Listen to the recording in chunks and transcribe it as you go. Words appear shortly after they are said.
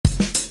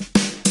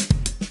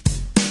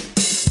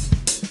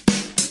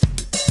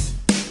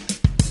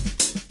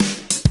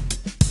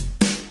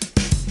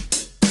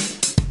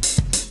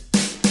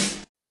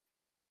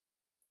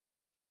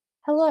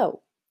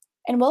Hello,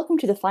 and welcome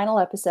to the final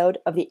episode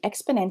of the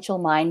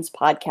Exponential Minds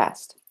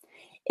podcast.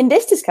 In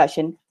this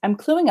discussion, I'm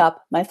cluing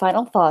up my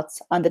final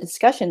thoughts on the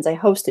discussions I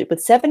hosted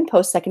with 7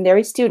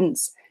 post-secondary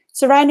students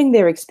surrounding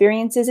their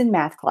experiences in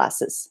math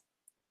classes.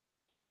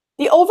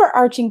 The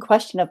overarching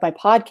question of my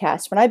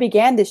podcast when I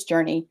began this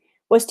journey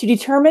was to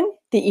determine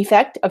the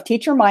effect of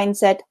teacher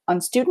mindset on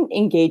student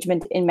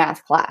engagement in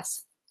math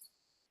class.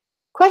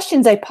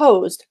 Questions I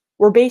posed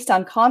were based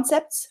on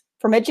concepts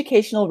from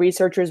educational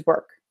researchers'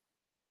 work.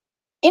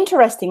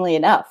 Interestingly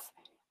enough,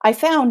 I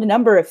found a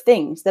number of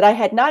things that I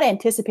had not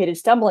anticipated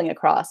stumbling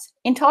across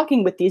in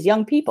talking with these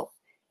young people,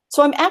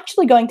 so I'm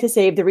actually going to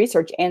save the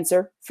research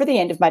answer for the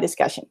end of my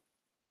discussion.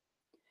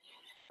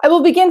 I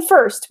will begin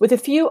first with a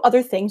few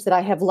other things that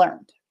I have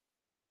learned.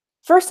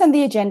 First on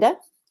the agenda,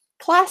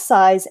 class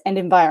size and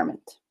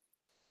environment.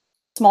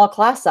 Small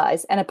class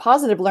size and a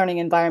positive learning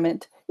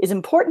environment is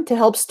important to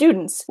help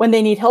students when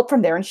they need help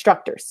from their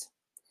instructors.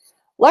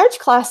 Large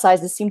class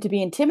sizes seem to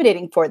be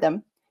intimidating for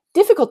them,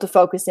 difficult to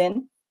focus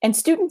in, and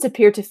students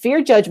appear to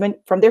fear judgment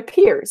from their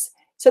peers,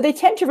 so they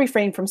tend to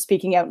refrain from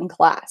speaking out in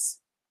class.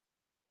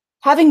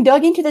 Having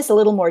dug into this a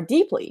little more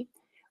deeply,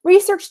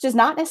 research does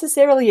not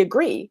necessarily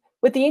agree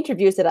with the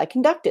interviews that I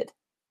conducted.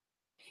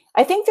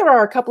 I think there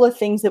are a couple of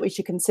things that we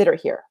should consider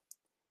here.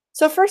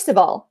 So first of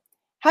all,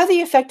 how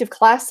the effect of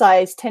class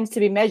size tends to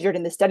be measured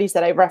in the studies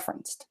that I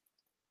referenced.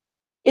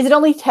 Is it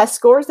only test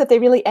scores that they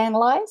really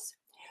analyze?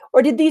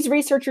 Or did these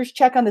researchers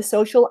check on the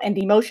social and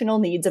emotional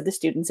needs of the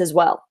students as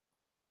well?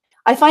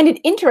 I find it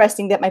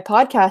interesting that my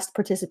podcast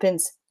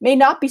participants may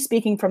not be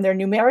speaking from their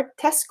numeric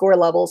test score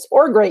levels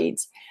or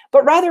grades,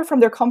 but rather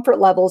from their comfort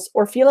levels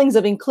or feelings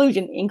of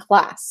inclusion in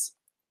class.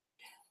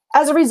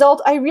 As a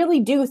result, I really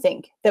do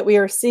think that we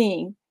are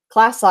seeing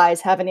class size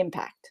have an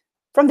impact.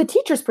 From the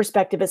teacher's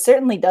perspective, it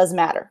certainly does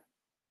matter.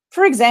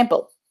 For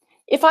example,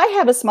 if I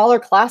have a smaller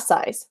class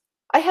size,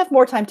 I have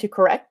more time to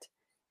correct,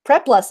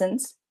 prep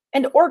lessons,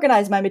 and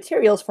organize my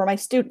materials for my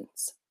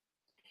students.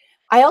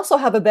 I also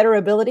have a better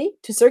ability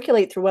to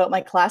circulate throughout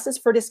my classes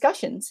for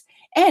discussions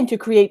and to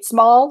create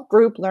small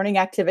group learning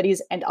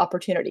activities and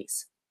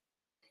opportunities.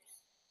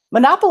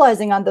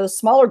 Monopolizing on those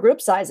smaller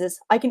group sizes,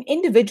 I can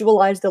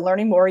individualize the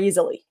learning more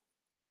easily.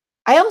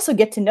 I also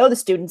get to know the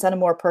students on a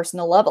more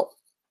personal level.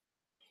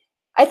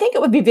 I think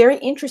it would be very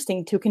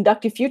interesting to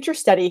conduct a future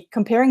study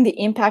comparing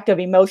the impact of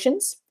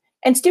emotions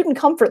and student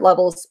comfort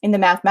levels in the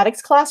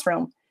mathematics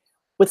classroom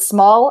with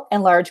small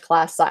and large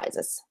class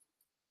sizes.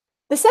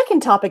 The second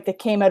topic that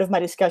came out of my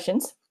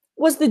discussions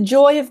was the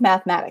joy of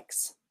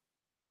mathematics.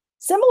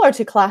 Similar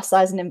to class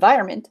size and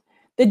environment,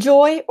 the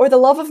joy or the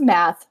love of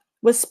math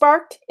was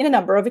sparked in a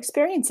number of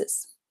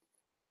experiences.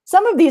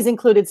 Some of these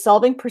included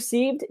solving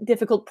perceived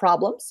difficult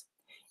problems,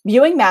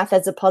 viewing math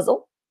as a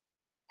puzzle,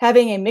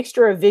 having a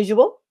mixture of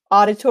visual,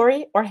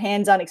 auditory, or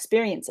hands-on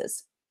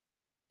experiences.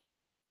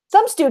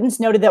 Some students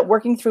noted that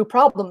working through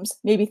problems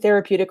may be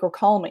therapeutic or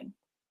calming.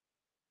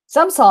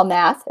 Some saw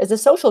math as a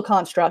social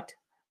construct,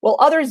 while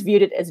others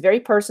viewed it as very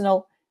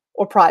personal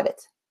or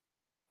private.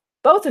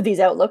 Both of these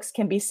outlooks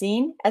can be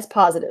seen as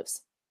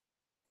positives.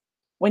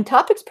 When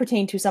topics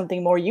pertain to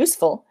something more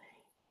useful,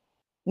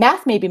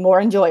 math may be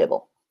more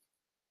enjoyable.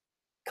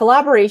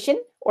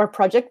 Collaboration or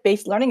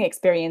project-based learning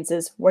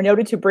experiences were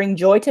noted to bring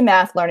joy to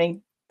math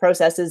learning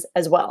processes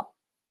as well.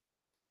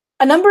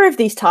 A number of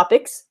these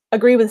topics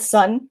agree with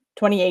Sun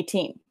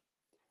 2018.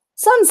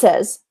 Sun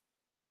says,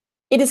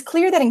 "It is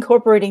clear that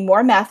incorporating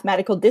more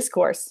mathematical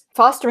discourse,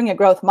 fostering a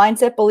growth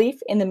mindset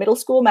belief in the middle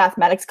school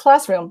mathematics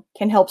classroom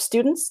can help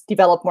students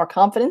develop more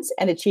confidence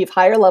and achieve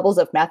higher levels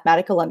of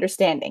mathematical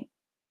understanding."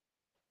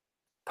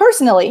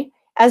 Personally,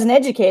 as an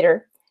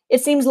educator,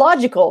 it seems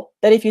logical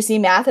that if you see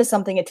math as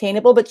something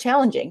attainable but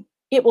challenging,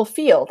 it will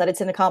feel that it's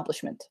an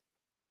accomplishment.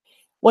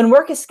 When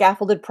work is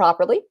scaffolded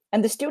properly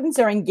and the students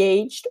are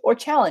engaged or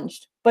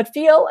challenged, but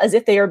feel as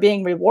if they are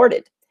being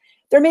rewarded,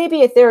 there may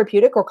be a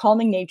therapeutic or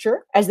calming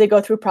nature as they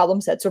go through problem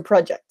sets or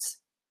projects.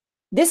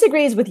 This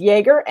agrees with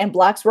Yeager and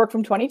Black's work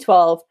from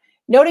 2012,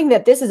 noting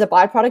that this is a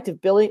byproduct of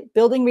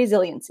building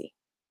resiliency.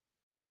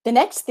 The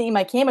next theme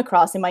I came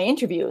across in my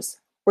interviews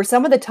were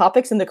some of the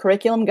topics in the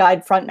curriculum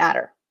guide front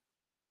matter.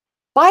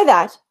 By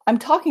that, I'm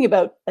talking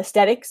about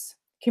aesthetics,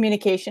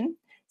 communication,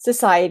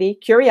 society,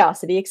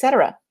 curiosity,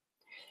 etc.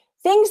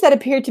 Things that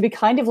appear to be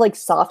kind of like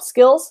soft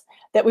skills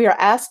that we are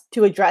asked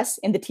to address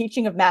in the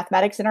teaching of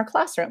mathematics in our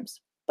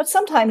classrooms, but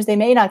sometimes they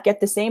may not get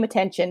the same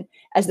attention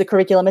as the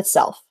curriculum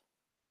itself.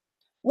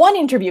 One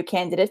interview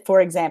candidate, for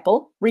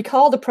example,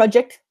 recalled a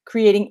project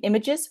creating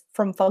images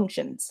from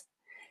functions.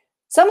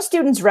 Some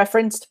students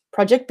referenced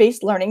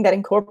project-based learning that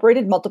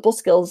incorporated multiple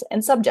skills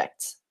and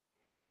subjects.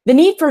 The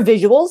need for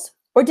visuals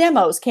or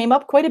demos came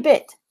up quite a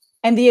bit,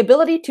 and the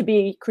ability to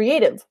be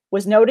creative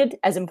was noted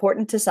as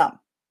important to some.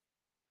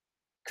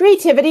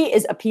 Creativity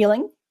is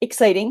appealing,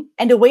 exciting,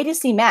 and a way to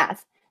see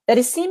math that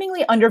is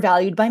seemingly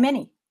undervalued by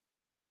many.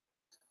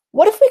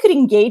 What if we could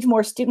engage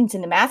more students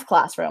in the math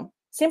classroom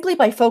simply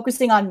by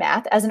focusing on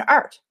math as an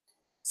art?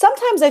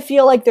 Sometimes I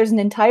feel like there's an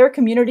entire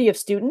community of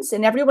students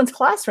in everyone's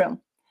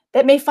classroom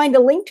that may find a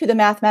link to the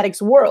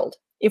mathematics world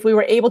if we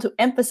were able to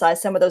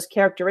emphasize some of those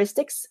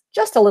characteristics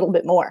just a little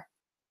bit more.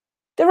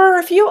 There were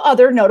a few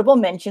other notable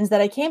mentions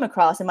that I came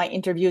across in my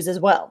interviews as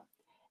well,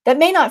 that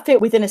may not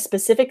fit within a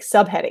specific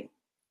subheading.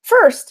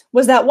 First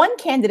was that one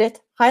candidate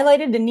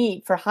highlighted the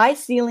need for high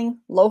ceiling,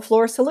 low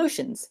floor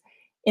solutions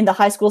in the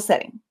high school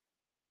setting.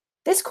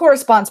 This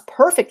corresponds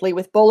perfectly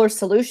with Bowler's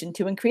solution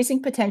to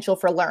increasing potential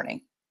for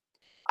learning.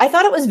 I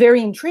thought it was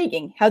very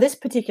intriguing how this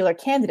particular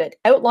candidate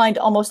outlined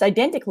almost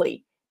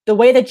identically the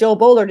way that Joe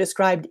Bowler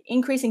described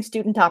increasing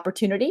student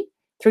opportunity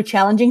through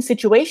challenging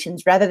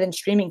situations rather than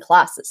streaming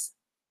classes.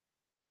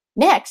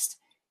 Next,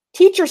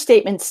 teacher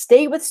statements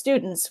stay with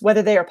students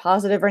whether they are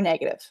positive or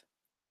negative.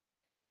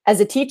 As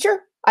a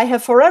teacher, I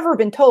have forever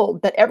been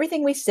told that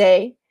everything we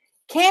say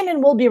can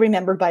and will be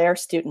remembered by our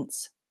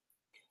students.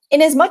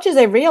 Inasmuch as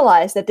I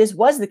realized that this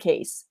was the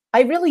case,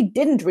 I really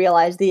didn't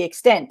realize the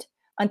extent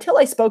until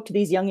I spoke to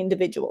these young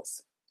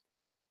individuals.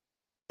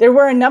 There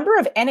were a number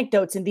of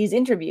anecdotes in these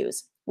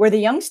interviews where the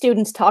young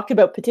students talked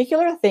about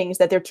particular things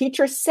that their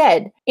teachers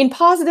said in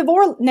positive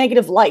or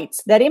negative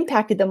lights that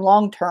impacted them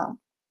long term.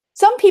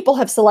 Some people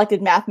have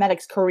selected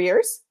mathematics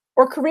careers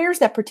or careers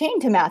that pertain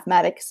to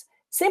mathematics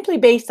simply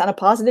based on a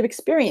positive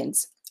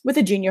experience with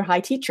a junior high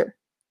teacher.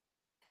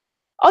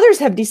 Others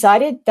have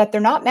decided that they're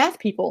not math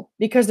people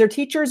because their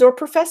teachers or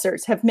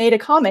professors have made a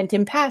comment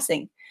in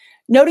passing,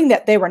 noting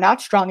that they were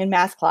not strong in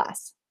math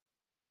class.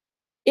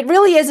 It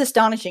really is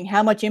astonishing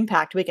how much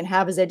impact we can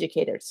have as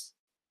educators.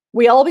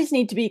 We always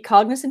need to be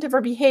cognizant of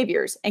our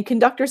behaviors and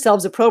conduct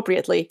ourselves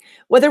appropriately,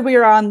 whether we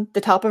are on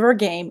the top of our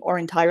game or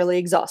entirely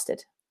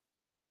exhausted.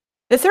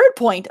 The third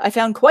point I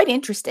found quite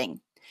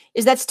interesting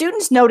is that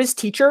students notice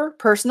teacher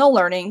personal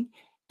learning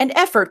and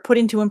effort put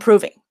into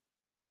improving.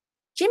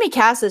 Jimmy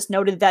Cassis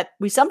noted that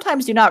we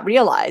sometimes do not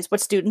realize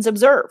what students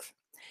observe.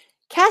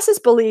 Cassis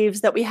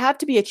believes that we have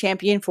to be a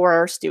champion for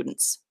our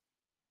students.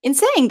 In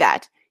saying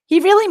that, he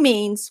really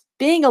means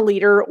being a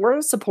leader or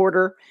a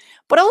supporter,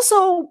 but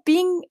also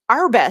being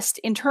our best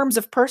in terms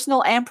of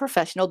personal and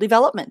professional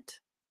development.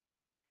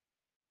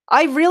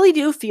 I really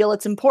do feel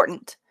it's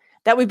important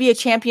that we be a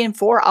champion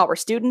for our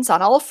students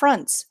on all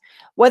fronts,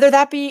 whether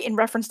that be in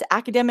reference to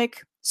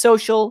academic,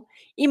 social,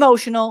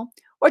 emotional,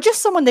 or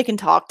just someone they can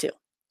talk to.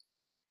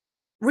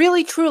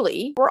 Really,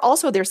 truly, we're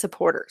also their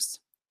supporters.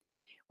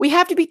 We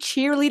have to be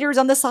cheerleaders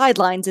on the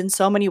sidelines in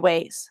so many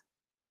ways.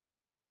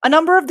 A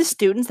number of the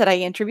students that I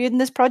interviewed in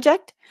this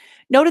project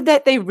noted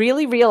that they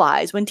really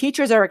realize when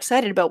teachers are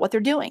excited about what they're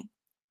doing.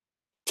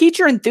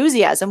 Teacher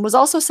enthusiasm was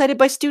also cited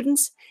by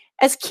students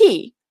as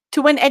key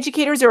to when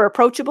educators are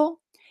approachable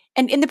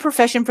and in the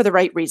profession for the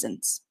right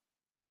reasons.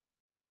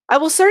 I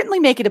will certainly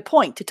make it a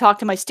point to talk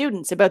to my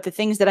students about the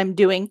things that I'm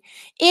doing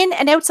in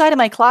and outside of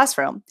my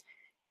classroom,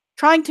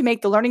 trying to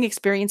make the learning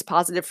experience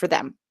positive for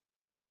them.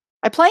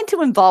 I plan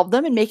to involve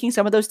them in making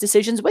some of those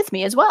decisions with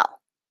me as well.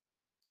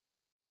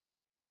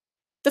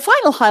 The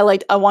final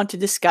highlight I want to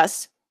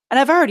discuss, and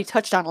I've already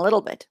touched on a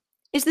little bit,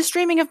 is the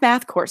streaming of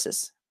math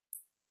courses.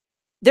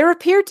 There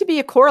appeared to be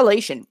a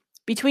correlation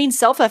between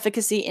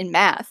self-efficacy in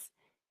math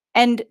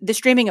and the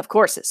streaming of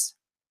courses.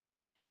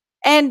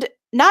 And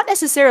not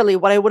necessarily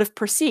what I would have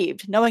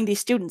perceived knowing these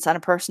students on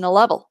a personal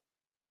level.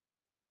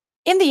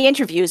 In the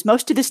interviews,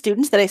 most of the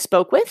students that I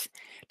spoke with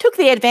took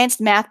the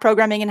advanced math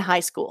programming in high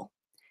school.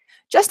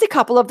 Just a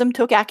couple of them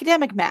took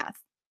academic math,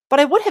 but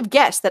I would have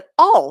guessed that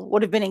all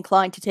would have been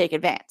inclined to take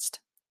advanced.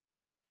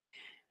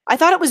 I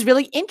thought it was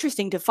really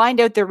interesting to find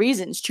out their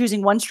reasons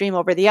choosing one stream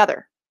over the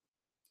other.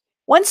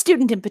 One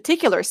student in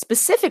particular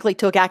specifically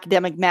took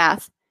academic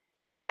math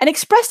and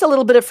expressed a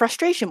little bit of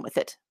frustration with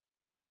it.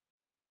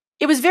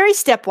 It was very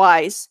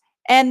stepwise,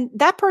 and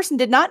that person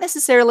did not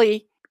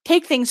necessarily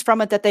take things from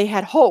it that they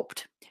had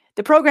hoped.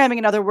 The programming,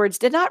 in other words,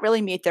 did not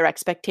really meet their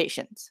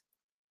expectations.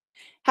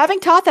 Having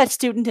taught that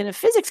student in a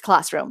physics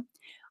classroom,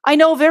 I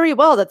know very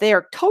well that they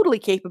are totally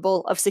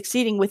capable of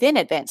succeeding within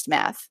advanced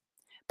math.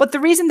 But the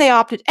reason they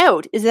opted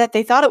out is that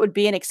they thought it would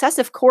be an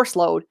excessive course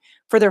load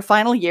for their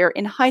final year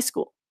in high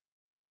school.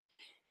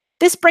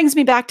 This brings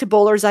me back to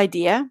Bowler's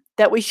idea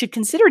that we should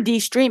consider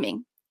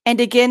de-streaming and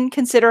again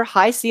consider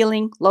high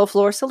ceiling, low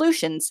floor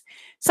solutions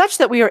such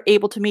that we are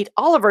able to meet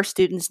all of our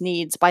students'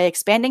 needs by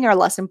expanding our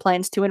lesson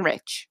plans to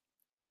enrich.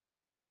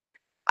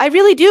 I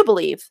really do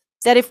believe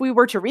that if we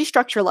were to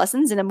restructure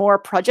lessons in a more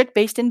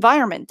project-based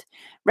environment,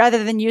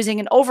 rather than using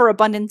an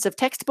overabundance of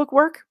textbook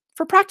work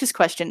for practice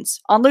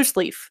questions on loose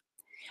leaf,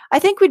 I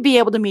think we'd be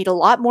able to meet a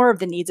lot more of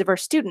the needs of our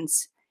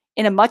students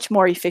in a much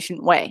more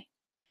efficient way.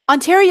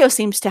 Ontario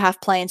seems to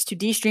have plans to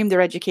de-stream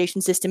their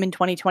education system in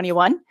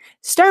 2021,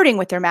 starting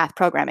with their math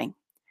programming.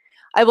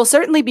 I will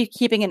certainly be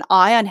keeping an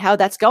eye on how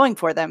that's going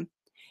for them,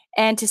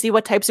 and to see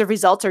what types of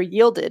results are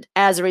yielded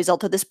as a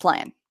result of this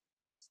plan.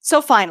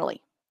 So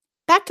finally,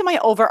 back to my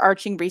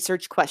overarching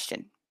research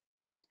question.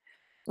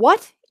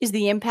 What is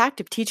the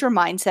impact of teacher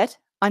mindset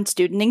on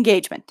student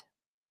engagement?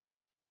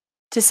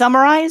 To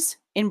summarize,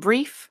 in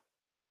brief,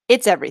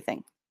 it's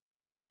everything.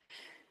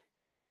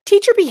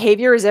 Teacher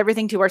behavior is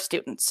everything to our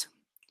students.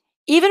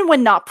 Even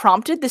when not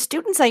prompted, the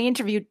students I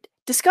interviewed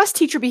discussed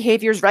teacher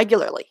behaviors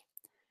regularly.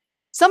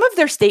 Some of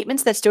their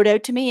statements that stood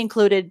out to me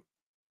included,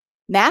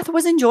 math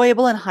was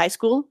enjoyable in high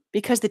school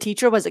because the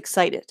teacher was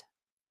excited.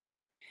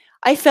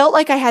 I felt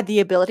like I had the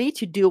ability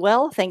to do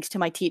well thanks to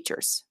my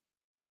teachers.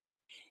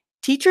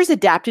 Teachers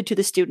adapted to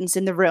the students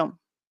in the room.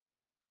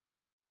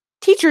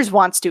 Teachers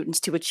want students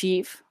to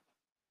achieve.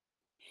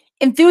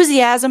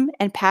 Enthusiasm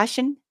and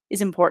passion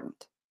is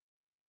important.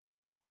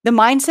 The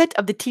mindset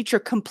of the teacher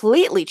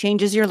completely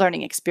changes your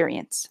learning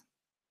experience.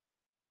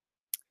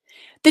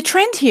 The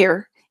trend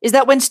here is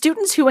that when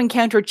students who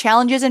encountered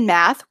challenges in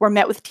math were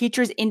met with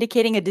teachers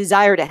indicating a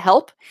desire to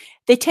help,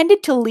 they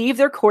tended to leave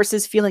their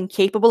courses feeling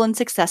capable and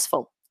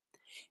successful.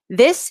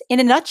 This, in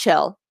a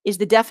nutshell, is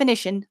the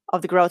definition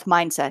of the growth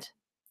mindset.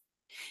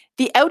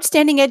 The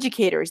outstanding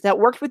educators that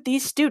worked with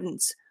these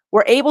students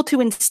were able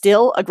to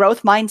instill a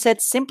growth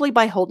mindset simply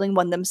by holding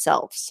one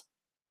themselves.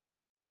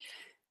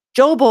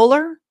 Joe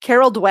Bowler,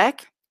 Carol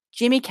Dweck,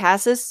 Jimmy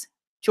Cassis,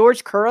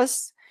 George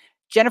Couros,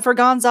 Jennifer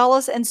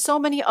Gonzalez, and so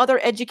many other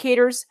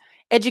educators,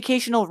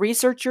 educational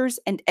researchers,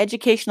 and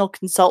educational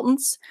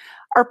consultants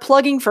are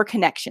plugging for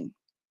connection.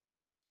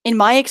 In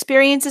my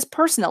experiences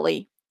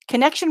personally,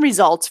 connection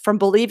results from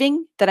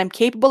believing that I'm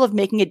capable of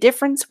making a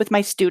difference with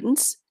my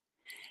students,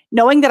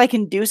 knowing that I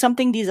can do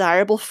something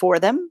desirable for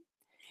them,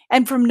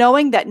 and from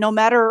knowing that no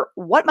matter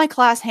what my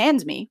class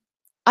hands me,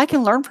 I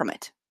can learn from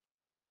it.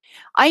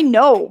 I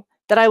know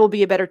that I will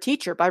be a better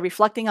teacher by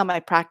reflecting on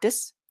my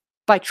practice,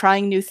 by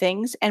trying new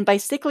things, and by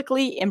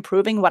cyclically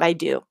improving what I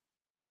do.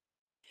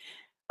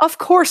 Of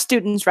course,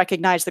 students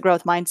recognize the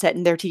growth mindset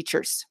in their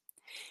teachers.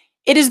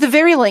 It is the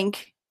very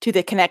link to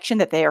the connection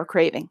that they are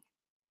craving.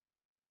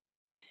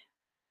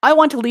 I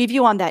want to leave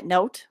you on that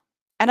note,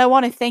 and I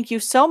want to thank you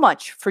so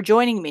much for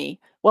joining me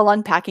while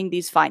unpacking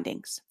these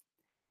findings.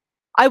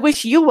 I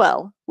wish you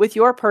well with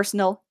your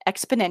personal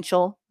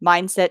exponential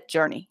mindset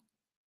journey.